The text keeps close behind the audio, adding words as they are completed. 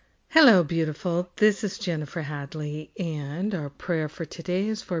Hello, beautiful. This is Jennifer Hadley, and our prayer for today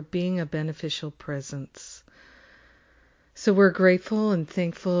is for being a beneficial presence. So we're grateful and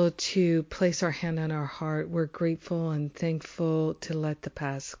thankful to place our hand on our heart. We're grateful and thankful to let the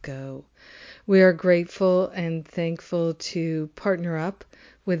past go. We are grateful and thankful to partner up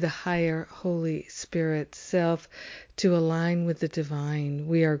with the higher Holy Spirit self to align with the divine.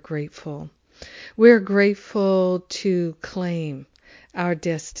 We are grateful. We're grateful to claim our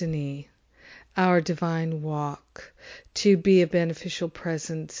destiny, our divine walk, to be a beneficial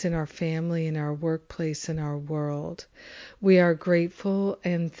presence in our family, in our workplace, in our world. We are grateful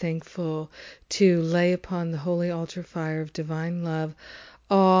and thankful to lay upon the holy altar fire of divine love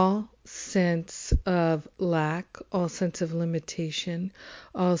all sense of lack, all sense of limitation,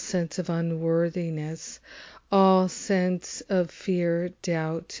 all sense of unworthiness, all sense of fear,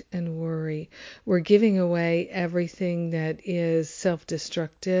 doubt, and worry. We're giving away everything that is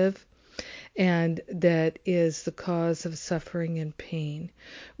self-destructive and that is the cause of suffering and pain.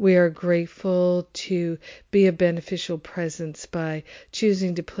 We are grateful to be a beneficial presence by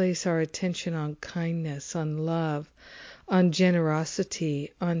choosing to place our attention on kindness, on love, on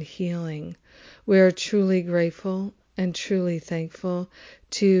generosity, on healing. We are truly grateful and truly thankful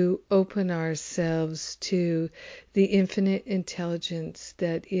to open ourselves to the infinite intelligence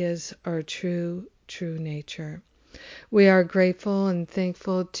that is our true nature. We are grateful and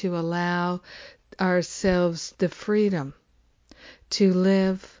thankful to allow ourselves the freedom to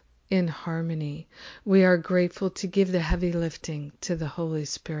live in harmony. We are grateful to give the heavy lifting to the Holy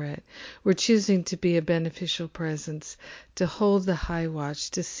Spirit. We're choosing to be a beneficial presence, to hold the high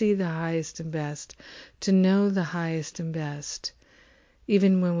watch, to see the highest and best, to know the highest and best.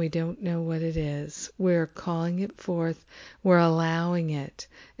 Even when we don't know what it is, we're calling it forth, we're allowing it,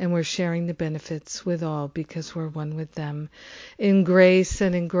 and we're sharing the benefits with all because we're one with them. In grace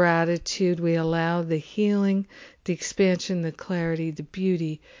and in gratitude, we allow the healing, the expansion, the clarity, the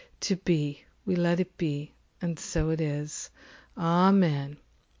beauty to be. We let it be, and so it is. Amen.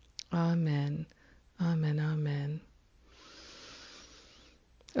 Amen. Amen. Amen.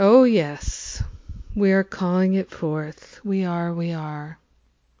 Oh, yes. We are calling it forth. We are.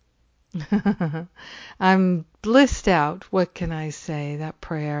 I'm blissed out. What can I say? That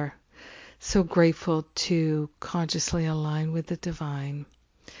prayer. So grateful to consciously align with the divine.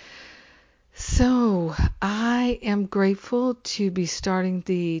 So I am grateful to be starting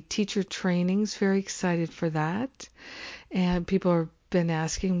the teacher trainings. Very excited for that. And people have been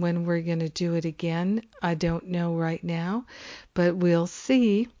asking when we're going to do it again. I don't know right now, but we'll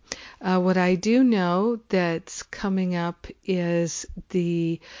see. What I do know that's coming up is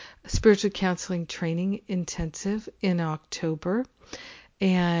the Spiritual Counseling Training Intensive in October.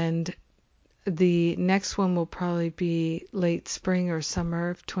 And the next one will probably be late spring or summer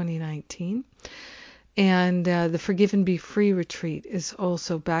of 2019. And the Forgive and Be Free retreat is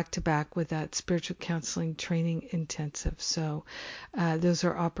also back-to-back with that Spiritual Counseling Training Intensive. So those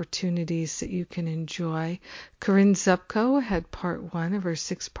are opportunities that you can enjoy. Corinne Zupko had part 1 of her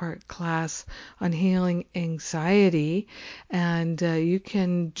 6-part class on healing anxiety. And you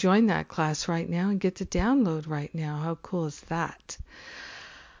can join that class right now and get the download right now. How cool is that?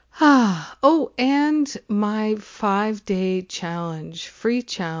 Oh, and my 5-day challenge, free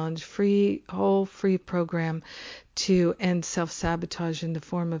program to end self-sabotage in the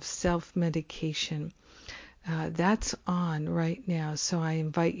form of self-medication. That's on right now, so I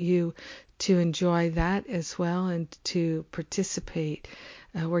invite you to enjoy that as well and to participate.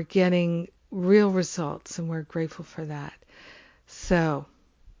 We're getting real results, and we're grateful for that. So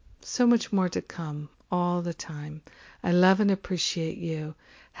much more to come all the time. I love and appreciate you.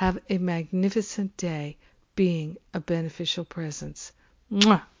 Have a magnificent day being a beneficial presence.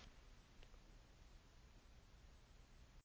 Mwah!